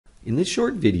In this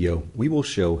short video, we will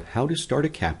show how to start a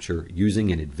capture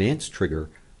using an advanced trigger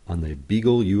on the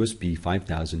Beagle USB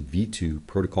 5000 V2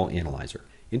 Protocol Analyzer.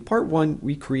 In part 1,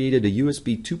 we created a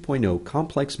USB 2.0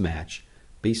 complex match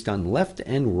based on left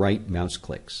and right mouse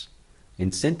clicks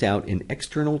and sent out an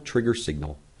external trigger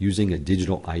signal using a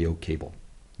digital I/O cable.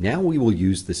 Now we will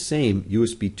use the same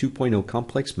USB 2.0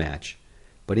 complex match,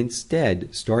 but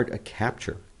instead start a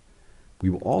capture. We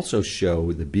will also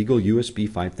show the Beagle USB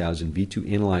 5000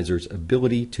 V2 Analyzer's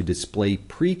ability to display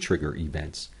pre-trigger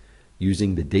events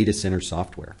using the data center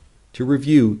software. To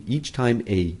review, each time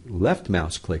a left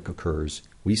mouse click occurs,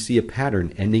 we see a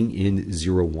pattern ending in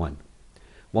 01.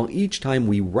 While each time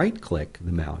we right-click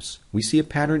the mouse, we see a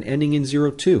pattern ending in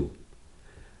 02.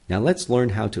 Now let's learn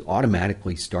how to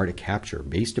automatically start a capture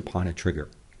based upon a trigger.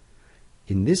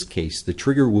 In this case, the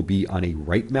trigger will be on a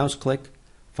right mouse click,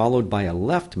 followed by a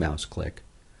left mouse click,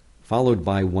 followed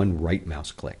by one right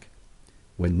mouse click.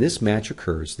 When this match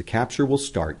occurs, the capture will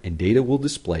start and data will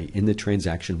display in the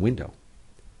transaction window.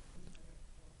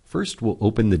 First, we'll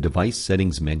open the Device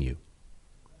Settings menu.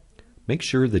 Make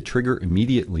sure the Trigger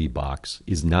Immediately box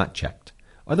is not checked.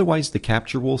 Otherwise, the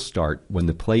capture will start when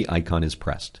the play icon is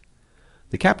pressed.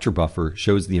 The capture buffer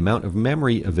shows the amount of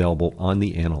memory available on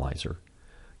the analyzer.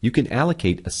 You can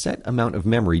allocate a set amount of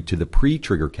memory to the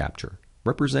pre-trigger capture,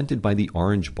 represented by the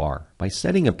orange bar. By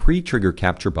setting a pre-trigger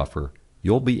capture buffer,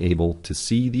 you'll be able to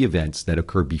see the events that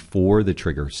occur before the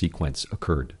trigger sequence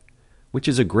occurred, which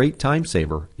is a great time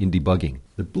saver in debugging.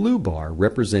 The blue bar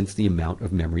represents the amount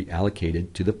of memory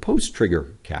allocated to the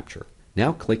post-trigger capture.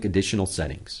 Now click Additional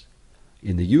Settings.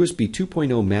 In the USB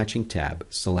 2.0 Matching tab,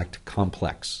 select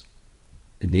Complex.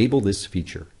 Enable this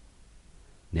feature.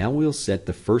 Now we'll set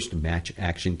the first match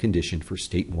action condition for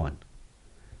State 1.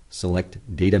 Select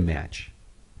Data Match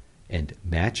and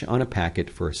match on a packet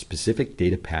for a specific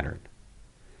data pattern.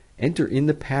 Enter in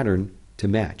the pattern to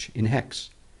match in hex.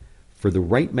 For the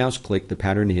right mouse click, the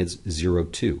pattern is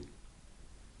 02.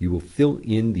 You will fill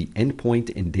in the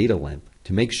endpoint and data length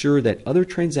to make sure that other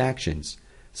transactions,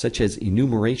 such as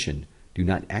enumeration, do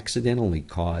not accidentally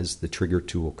cause the trigger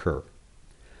to occur.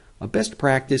 A best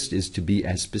practice is to be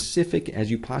as specific as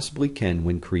you possibly can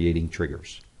when creating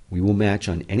triggers. We will match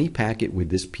on any packet with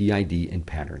this PID and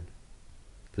pattern.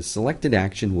 The selected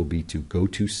action will be to go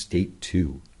to State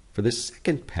 2. For the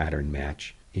second pattern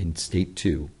match in State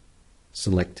 2,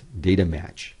 select Data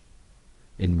Match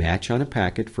and match on a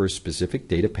packet for a specific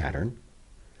data pattern.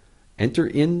 Enter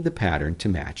in the pattern to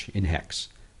match in hex.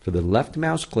 For the left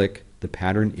mouse click, the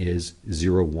pattern is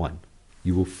 01.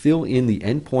 You will fill in the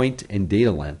endpoint and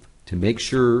data length to make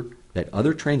sure that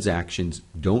other transactions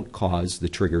don't cause the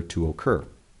trigger to occur.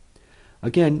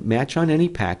 Again, match on any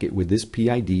packet with this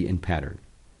PID and pattern.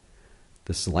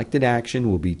 The selected action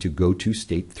will be to go to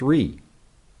State 3.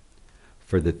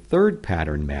 For the third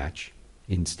pattern match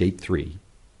in State 3,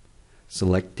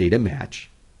 select Data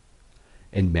Match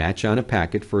and match on a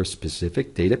packet for a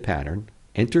specific data pattern.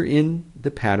 Enter in the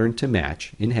pattern to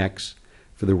match in hex.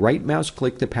 For the right mouse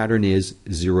click, the pattern is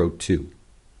 02.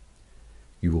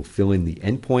 You will fill in the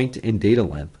endpoint and data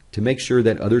length to make sure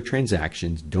that other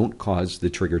transactions don't cause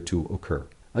the trigger to occur.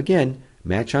 Again,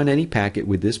 match on any packet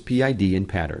with this PID and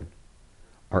pattern.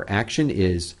 Our action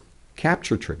is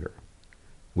Capture Trigger,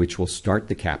 which will start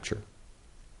the capture.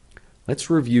 Let's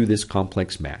review this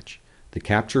complex match. The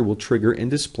capture will trigger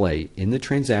and display in the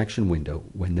transaction window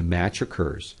when the match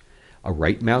occurs. A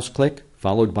right mouse click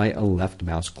followed by a left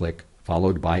mouse click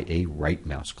followed by a right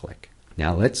mouse click.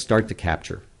 Now let's start the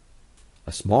capture.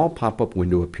 A small pop-up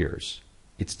window appears.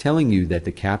 It's telling you that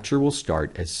the capture will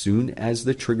start as soon as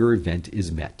the trigger event is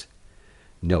met.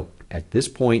 Note, at this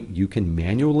point you can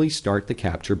manually start the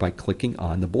capture by clicking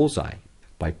on the bullseye.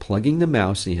 By plugging the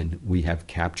mouse in, we have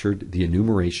captured the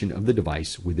enumeration of the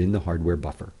device within the hardware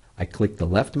buffer. I click the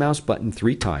left mouse button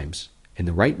 3 times and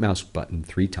the right mouse button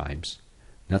 3 times.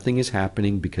 Nothing is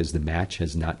happening because the match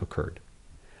has not occurred.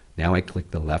 Now I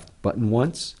click the left button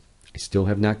once. I still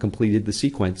have not completed the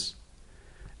sequence.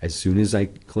 As soon as I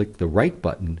click the right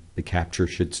button, the capture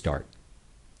should start.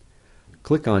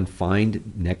 Click on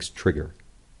Find Next Trigger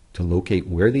to locate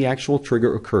where the actual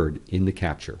trigger occurred in the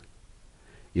capture.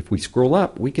 If we scroll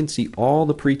up, we can see all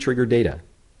the pre-trigger data.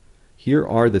 Here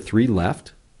are the 3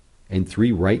 left and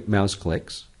 3 right mouse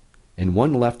clicks, and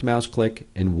 1 left mouse click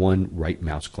and 1 right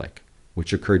mouse click,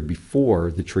 which occurred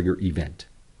before the trigger event.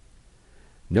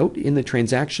 Note in the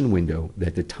transaction window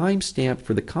that the timestamp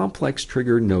for the complex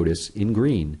trigger notice in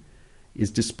green is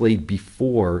displayed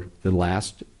before the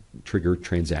last trigger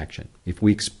transaction. If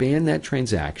we expand that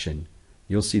transaction,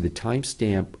 you'll see the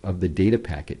timestamp of the data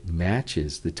packet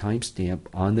matches the timestamp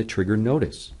on the trigger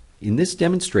notice. In this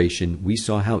demonstration, we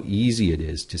saw how easy it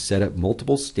is to set up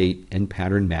multiple state and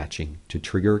pattern matching to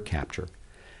trigger a capture,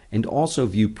 and also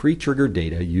view pre-trigger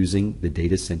data using the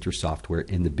data center software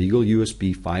in the Beagle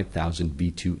USB 5000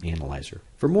 V2 analyzer.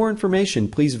 For more information,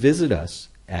 please visit us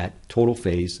at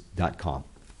totalphase.com.